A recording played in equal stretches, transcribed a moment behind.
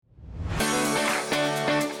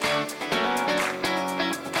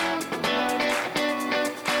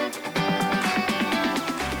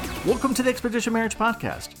Welcome to the Expedition Marriage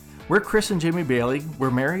Podcast. We're Chris and Jamie Bailey. We're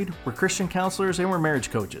married, we're Christian counselors, and we're marriage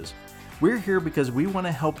coaches. We're here because we want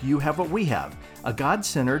to help you have what we have, a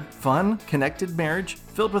God-centered, fun, connected marriage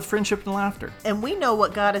filled with friendship and laughter. And we know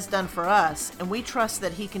what God has done for us, and we trust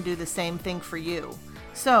that He can do the same thing for you.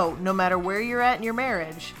 So, no matter where you're at in your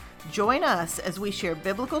marriage, join us as we share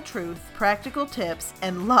biblical truth, practical tips,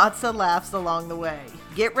 and lots of laughs along the way.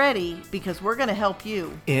 Get ready, because we're going to help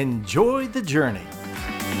you. Enjoy the journey.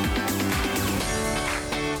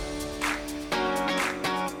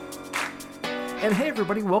 And hey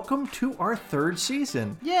everybody, welcome to our third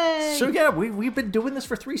season. Yay! So yeah, we've been doing this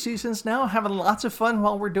for 3 seasons now, having lots of fun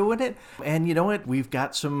while we're doing it. And you know what? We've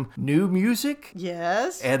got some new music.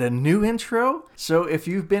 Yes. And a new intro. So if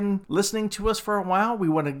you've been listening to us for a while, we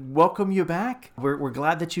want to welcome you back. We're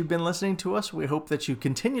glad that you've been listening to us. We hope that you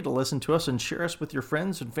continue to listen to us and share us with your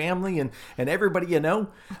friends and family and everybody you know.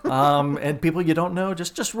 And people you don't know,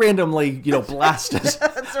 just randomly, blast us.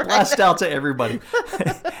 Blast out to everybody.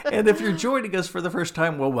 And if you're joining us for the first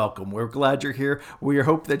time, well, welcome. We're glad you're here. We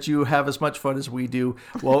hope that you have as much fun as we do.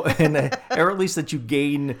 Well, or at least that you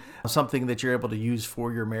gain something that you're able to use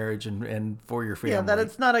for your marriage and for your family. Yeah, that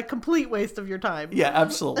it's not a complete waste of your time. Yeah,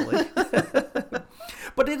 absolutely.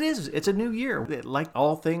 But it's a new year. Like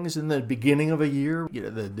all things in the beginning of a year,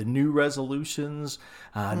 the new resolutions,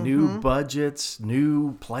 new budgets,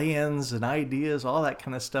 new plans and ideas, all that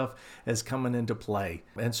kind of stuff is coming into play.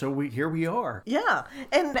 And so here we are. Yeah.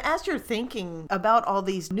 And as you're thinking about all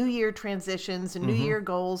these new year transitions and new year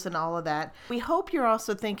goals and all of that, we hope you're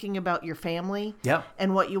also thinking about your family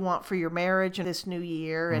and what you want for your marriage in this new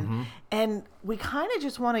year. And we kind of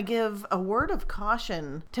just want to give a word of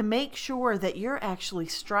caution to make sure that you're actually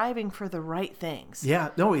striving for the right things. Yeah,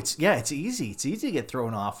 no, it's easy. It's easy to get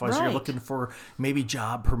thrown off as you're looking for maybe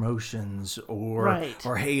job promotions or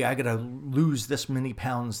hey, I got to lose this many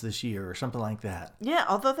pounds this year or something like that. Yeah,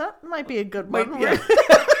 although that might be a good one.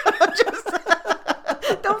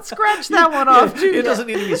 Don't scratch that one off, too. It doesn't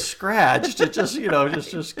need to be scratched. It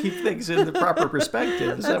just keep things in the proper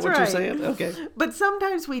perspective. Is that what you're saying? Okay. But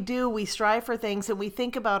sometimes we strive for things and we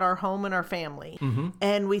think about our home and our family.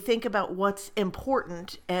 And we think about what's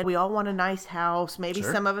important. And we all want a nice house. Maybe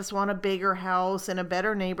some of us want a bigger house and a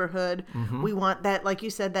better neighborhood. We want that, like you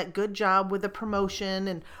said, that good job with a promotion.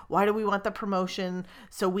 And why do we want the promotion?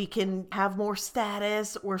 So we can have more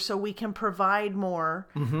status or so we can provide more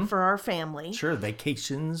for our family. Sure,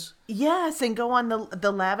 vacations. Yes, and go on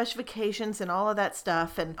the lavish vacations and all of that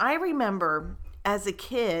stuff. And I remember as a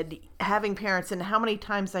kid having parents and how many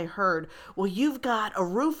times I heard, well, you've got a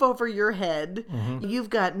roof over your head, you've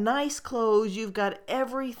got nice clothes, you've got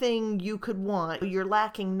everything you could want, you're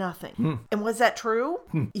lacking nothing. And was that true?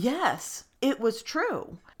 Yes, it was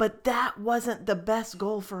true. But that wasn't the best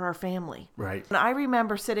goal for our family. Right. And I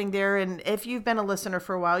remember sitting there, and if you've been a listener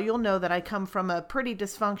for a while, you'll know that I come from a pretty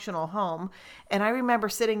dysfunctional home. And I remember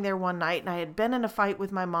sitting there one night, and I had been in a fight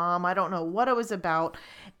with my mom. I don't know what it was about.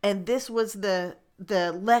 And this was the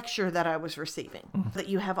lecture that I was receiving. That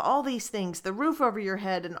you have all these things, the roof over your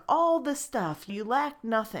head and all this stuff. You lack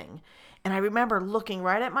nothing. And I remember looking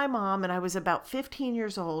right at my mom, and I was about 15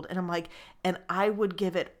 years old. And I'm like, and I would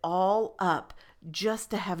give it all up just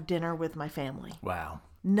to have dinner with my family. Wow.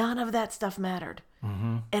 None of that stuff mattered.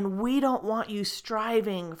 And we don't want you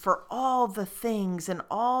striving for all the things and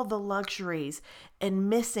all the luxuries and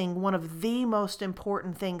missing one of the most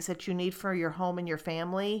important things that you need for your home and your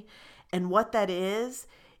family. And what that is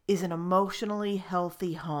an emotionally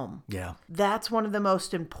healthy home. Yeah. That's one of the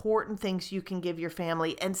most important things you can give your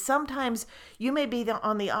family. And sometimes you may be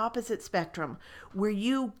on the opposite spectrum where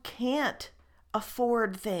you can't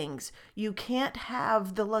afford things. You can't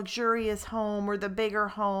have the luxurious home or the bigger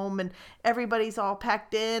home and everybody's all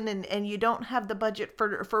packed in and you don't have the budget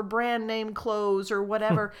for brand name clothes or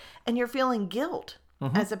whatever. And you're feeling guilt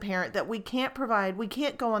as a parent that we can't provide. We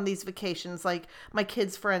can't go on these vacations like my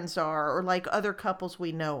kids' friends are or like other couples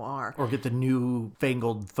we know are. Or get the new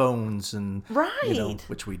fangled phones and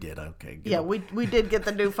which we did. Okay. Yeah, we did get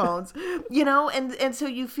the new phones. And so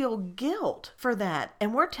you feel guilt for that.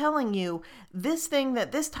 And we're telling you this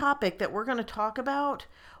topic that we're going to talk about,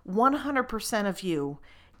 100% of you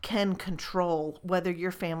can control whether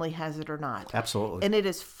your family has it or not. Absolutely. And it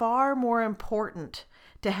is far more important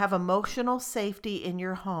to have emotional safety in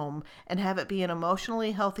your home and have it be an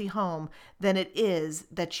emotionally healthy home than it is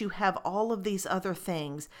that you have all of these other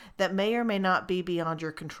things that may or may not be beyond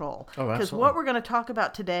your control. Oh, Because absolutely. what we're going to talk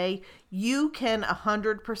about today, you can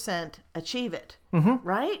 100% achieve it.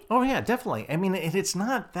 Right? Oh yeah, definitely. I mean, it's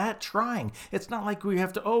not that trying. It's not like we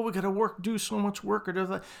have to, we got to do so much work or do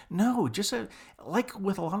that. No, just like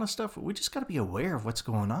with a lot of stuff, we just got to be aware of what's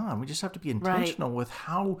going on. We just have to be intentional with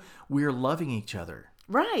how we're loving each other.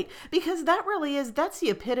 Right. Because that's the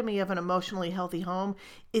epitome of an emotionally healthy home.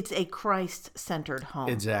 It's a Christ-centered home.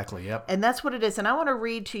 Exactly. Yep. And that's what it is. And I want to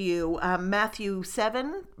read to you Matthew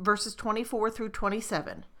 7, verses 24 through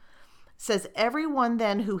 27. Says, everyone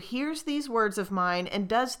then who hears these words of mine and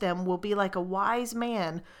does them will be like a wise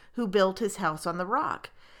man who built his house on the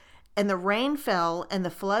rock. And the rain fell, and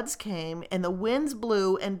the floods came, and the winds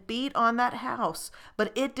blew and beat on that house,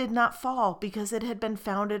 but it did not fall because it had been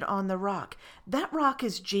founded on the rock. That rock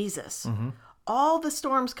is Jesus. All the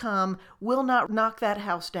storms come will not knock that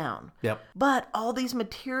house down. Yep. But all these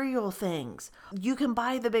material things, you can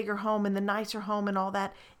buy the bigger home and the nicer home and all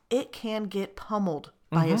that, it can get pummeled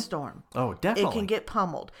by a storm. Oh, definitely. It can get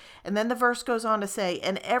pummeled. And then the verse goes on to say,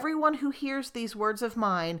 and everyone who hears these words of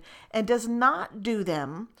mine and does not do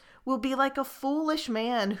them will be like a foolish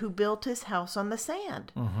man who built his house on the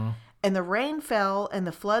sand. And the rain fell, and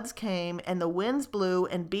the floods came, and the winds blew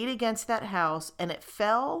and beat against that house, and it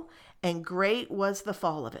fell, and great was the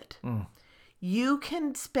fall of it. You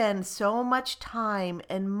can spend so much time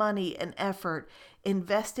and money and effort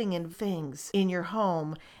investing in things in your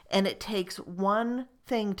home, and it takes one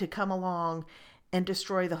thing to come along and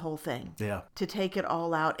destroy the whole thing. Yeah. To take it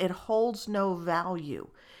all out. It holds no value.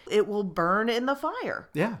 It will burn in the fire.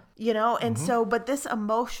 Yeah. And so, but this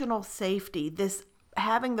emotional safety, this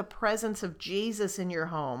having the presence of Jesus in your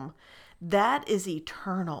home, that is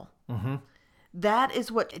eternal. That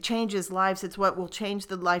is what changes lives. It's what will change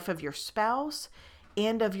the life of your spouse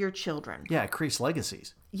and of your children. Yeah, it creates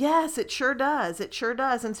legacies. Yes, it sure does. It sure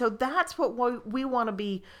does. And so that's what we want to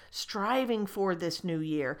be striving for this new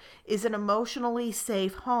year, is an emotionally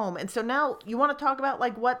safe home. And so now you want to talk about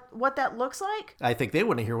like what that looks like? I think they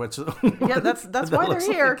want to hear what's Yeah, that's why they're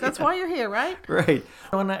here. That's why you're here, right? Right.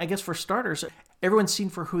 And I guess for starters, everyone's seen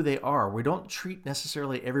for who they are. We don't treat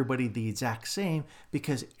necessarily everybody the exact same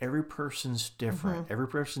because every person's different. Every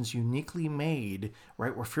person's uniquely made,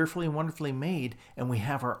 right? We're fearfully and wonderfully made, and we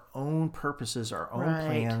have our own purposes, our own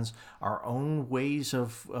plans, our own ways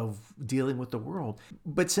of dealing with the world.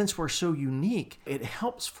 But since we're so unique, it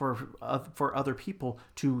helps for other people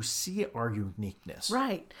to see our uniqueness.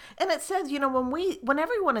 Right. And it says, when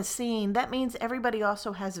everyone is seen, that means everybody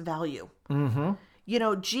also has value.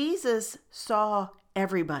 Jesus saw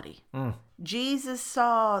everybody. Jesus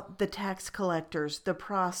saw the tax collectors, the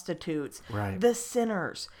prostitutes, the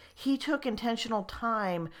sinners. He took intentional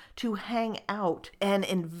time to hang out and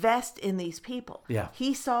invest in these people. Yeah.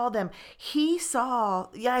 He saw them. He saw,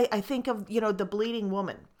 I think of, the bleeding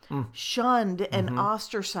woman, shunned and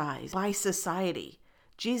ostracized by society.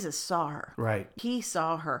 Jesus saw her. Right. He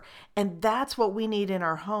saw her. And that's what we need in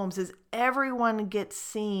our homes is everyone gets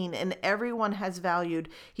seen and everyone has valued.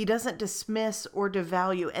 He doesn't dismiss or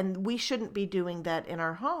devalue. And we shouldn't be doing that in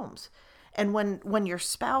our homes. And when your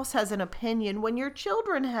spouse has an opinion, when your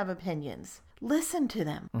children have opinions, listen to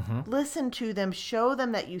them. Listen to them. Show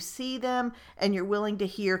them that you see them and you're willing to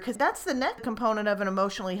hear. Because that's the next component of an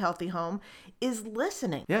emotionally healthy home is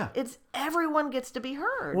listening. Yeah. It's everyone gets to be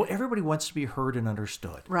heard. Well, everybody wants to be heard and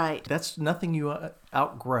understood. Right. That's nothing you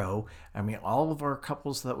outgrow. I mean, all of our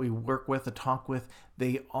couples that we work with and talk with,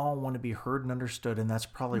 they all want to be heard and understood. And that's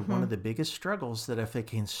probably one of the biggest struggles, that if they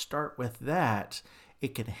can start with that,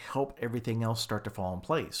 it can help everything else start to fall in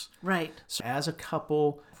place. Right. So as a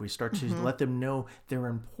couple, if we start to let them know they're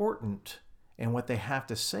important and what they have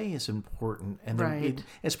to say is important, and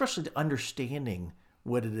especially the understanding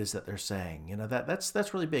what it is that they're saying,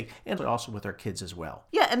 that's really big, and also with our kids as well.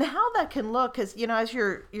 Yeah, and how that can look, because as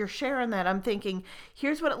you're sharing that, I'm thinking,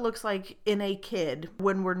 here's what it looks like in a kid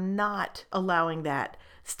when we're not allowing that.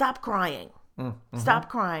 Stop crying. Stop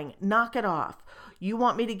crying. Knock it off. You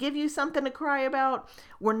want me to give you something to cry about?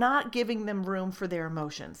 We're not giving them room for their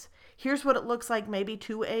emotions. Here's what it looks like maybe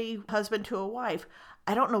to a husband, to a wife.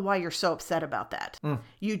 I don't know why you're so upset about that.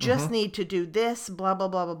 You just need to do this, blah, blah,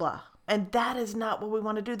 blah, blah, blah. And that is not what we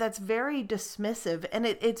want to do. That's very dismissive. And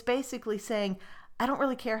it's basically saying, I don't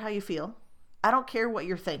really care how you feel. I don't care what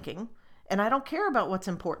you're thinking. And I don't care about what's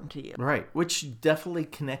important to you. Right. Which definitely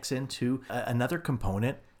connects into another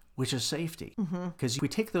component, which is safety. Because we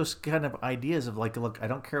take those kind of ideas of like, look, I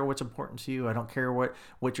don't care what's important to you. I don't care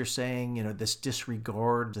what you're saying, this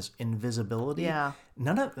disregard, this invisibility. Yeah.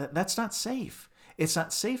 None of that's not safe. It's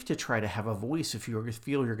not safe to try to have a voice if you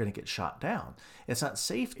feel you're going to get shot down. It's not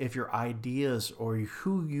safe if your ideas or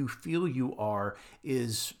who you feel you are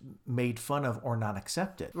is made fun of or not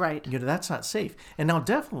accepted. Right. That's not safe. And now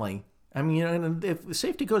definitely, I mean, and if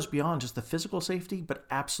safety goes beyond just the physical safety, but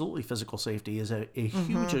absolutely physical safety is a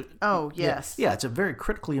huge... Oh, yes. Yeah, it's a very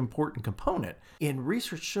critically important component. And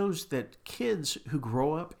research shows that kids who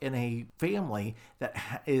grow up in a family that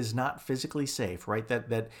is not physically safe, right,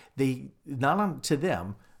 that they, not on to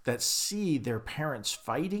them, that see their parents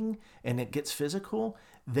fighting and it gets physical,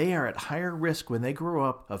 they are at higher risk when they grow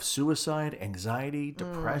up of suicide, anxiety,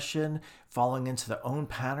 depression, falling into their own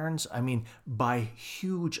patterns. I mean, by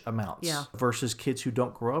huge amounts versus kids who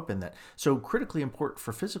don't grow up in that. So critically important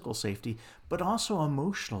for physical safety, but also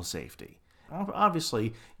emotional safety.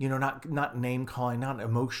 Obviously, not name calling, not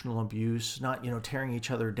emotional abuse, not, tearing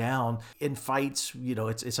each other down in fights.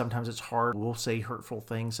 Sometimes it's hard. We'll say hurtful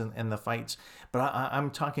things in the fights, but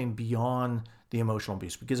I'm talking beyond the emotional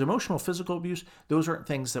abuse, because emotional, physical abuse, those aren't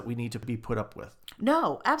things that we need to be put up with.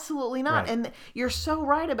 No, absolutely not. Right. And you're so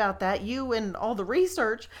right about that. You and all the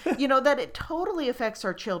research, that it totally affects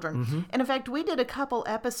our children. And in fact, we did a couple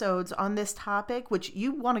episodes on this topic, which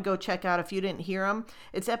you want to go check out if you didn't hear them.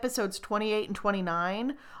 It's episodes 28 and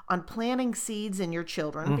 29 on planting seeds in your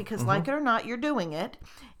children, because like it or not, you're doing it.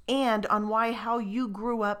 And on how you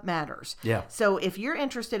grew up matters. Yeah. So if you're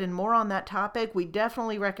interested in more on that topic, we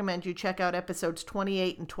definitely recommend you check out episodes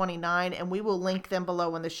 28 and 29, and we will link them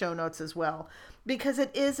below in the show notes as well, because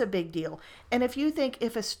it is a big deal. And if you think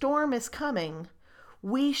if a storm is coming,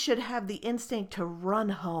 we should have the instinct to run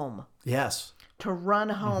home. Yes. To run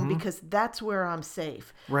home, because that's where I'm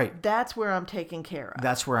safe. Right. That's where I'm taken care of.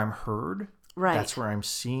 That's where I'm heard. Right. That's where I'm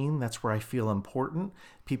seen. That's where I feel important.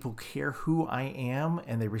 People care who I am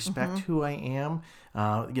and they respect who I am.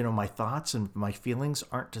 My thoughts and my feelings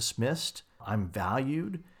aren't dismissed. I'm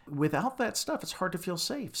valued. Without that stuff, it's hard to feel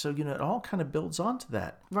safe. So, it all kind of builds onto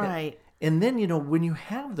that. Right. And then, when you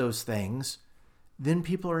have those things, then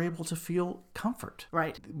people are able to feel comfort.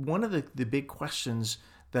 Right. One of the big questions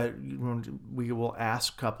that we will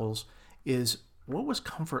ask couples is, what was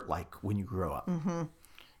comfort like when you grew up?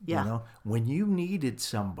 Yeah. When you needed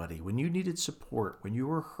somebody, when you needed support, when you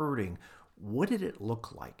were hurting, what did it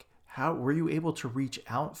look like? How were you able to reach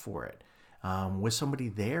out for it? Was somebody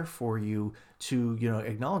there for you to,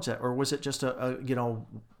 acknowledge that? Or was it just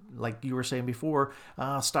like you were saying before,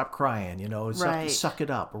 stop crying, Right. suck it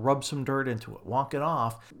up, rub some dirt into it, walk it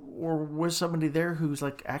off? Or was somebody there who's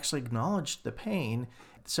like actually acknowledged the pain?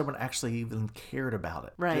 Someone actually even cared about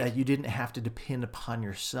it. Right. That you didn't have to depend upon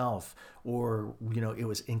yourself, or, it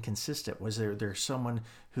was inconsistent. Was there someone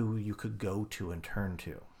who you could go to and turn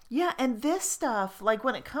to? Yeah, and this stuff, like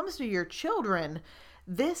when it comes to your children,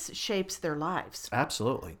 this shapes their lives.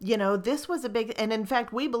 Absolutely. This was a big, and in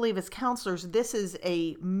fact, we believe as counselors, this is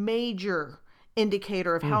a major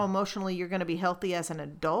indicator of how emotionally you're going to be healthy as an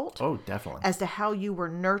adult. Oh, definitely. As to how you were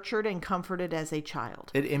nurtured and comforted as a child.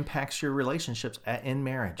 It impacts your relationships in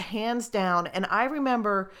marriage. Hands down. And I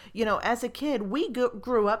remember, as a kid, we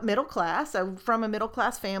grew up middle class, from a middle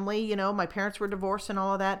class family. My parents were divorced and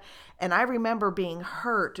all of that. And I remember being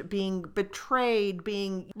hurt, being betrayed,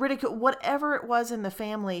 being ridiculed, whatever it was in the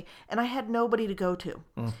family. And I had nobody to go to.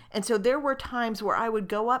 And so there were times where I would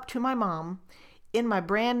go up to my mom in my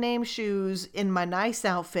brand name shoes, in my nice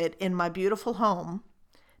outfit, in my beautiful home.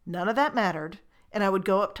 None of that mattered. And I would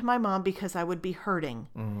go up to my mom because I would be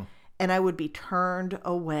hurting. And I would be turned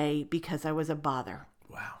away because I was a bother.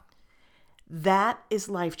 Wow. That is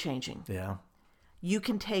life-changing. Yeah. You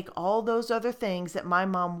can take all those other things that my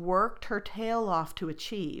mom worked her tail off to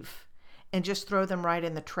achieve and just throw them right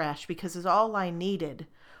in the trash, because all I needed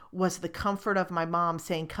was the comfort of my mom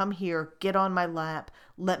saying, come here, get on my lap,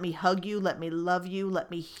 let me hug you, let me love you,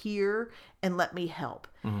 let me hear, and let me help.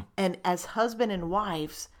 And as husband and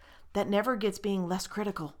wives, that never gets being less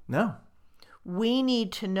critical. No. We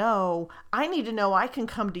need to know, I need to know I can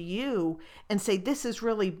come to you and say, this is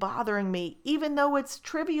really bothering me, even though it's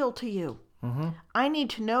trivial to you. I need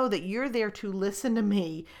to know that you're there to listen to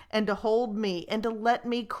me and to hold me and to let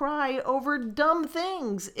me cry over dumb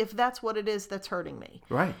things if that's what it is that's hurting me.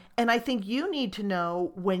 Right. And I think you need to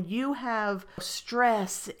know when you have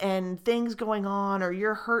stress and things going on, or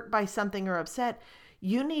you're hurt by something or upset,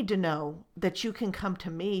 you need to know that you can come to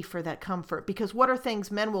me for that comfort. Because what are things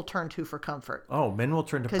men will turn to for comfort? Oh, men will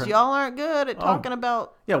turn to... Because y'all aren't good at talking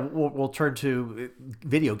about... Yeah, we'll turn to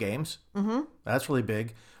video games. That's really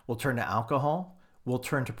big. We'll turn to alcohol. will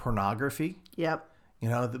turn to pornography. Yep. You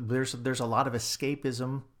know, there's a lot of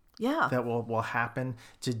escapism Yeah. that will happen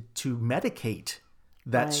to medicate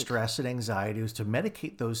that Right. stress and anxiety, is to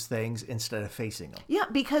medicate those things instead of facing them. Yeah,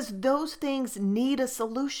 because those things need a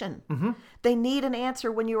solution. Mm-hmm. They need an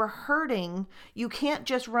answer. When you are hurting, you can't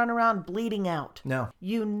just run around bleeding out. No.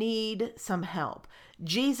 You need some help.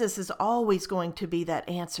 Jesus is always going to be that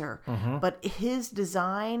answer, but his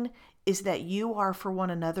design is that you are for one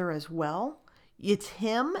another as well. It's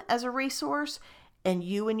him as a resource, and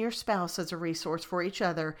you and your spouse as a resource for each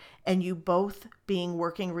other, and you both being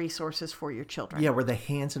working resources for your children. Yeah, we're the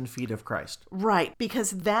hands and feet of Christ. Right,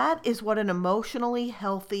 because that is what an emotionally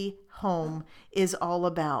healthy home is all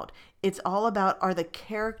about. It's all about, are the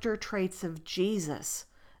character traits of Jesus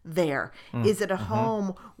there? Is it a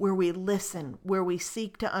home where we listen, where we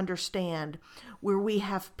seek to understand, where we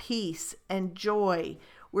have peace and joy,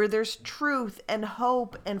 where there's truth and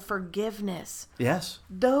hope and forgiveness? Yes.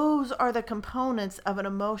 Those are the components of an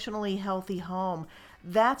emotionally healthy home.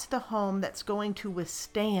 That's the home that's going to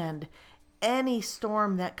withstand any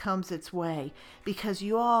storm that comes its way. Because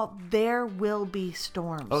you all, there will be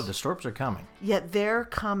storms. Oh, the storms are coming. Yet they're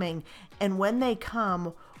coming. And when they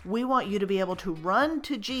come, we want you to be able to run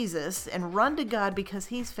to Jesus and run to God because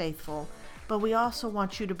he's faithful. But we also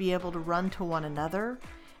want you to be able to run to one another.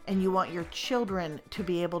 And you want your children to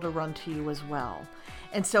be able to run to you as well.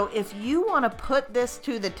 And so if you want to put this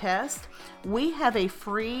to the test, we have a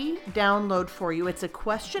free download for you. It's a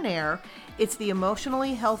questionnaire. It's the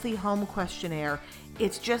Emotionally Healthy Home Questionnaire.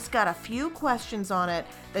 It's just got a few questions on it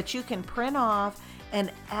that you can print off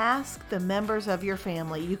and ask the members of your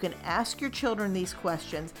family. You can ask your children these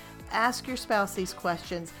questions, ask your spouse these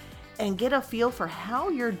questions, and get a feel for how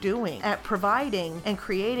you're doing at providing and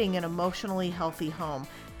creating an emotionally healthy home.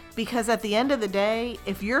 Because at the end of the day,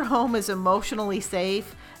 if your home is emotionally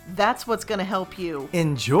safe, that's what's going to help you.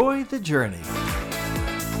 Enjoy the journey.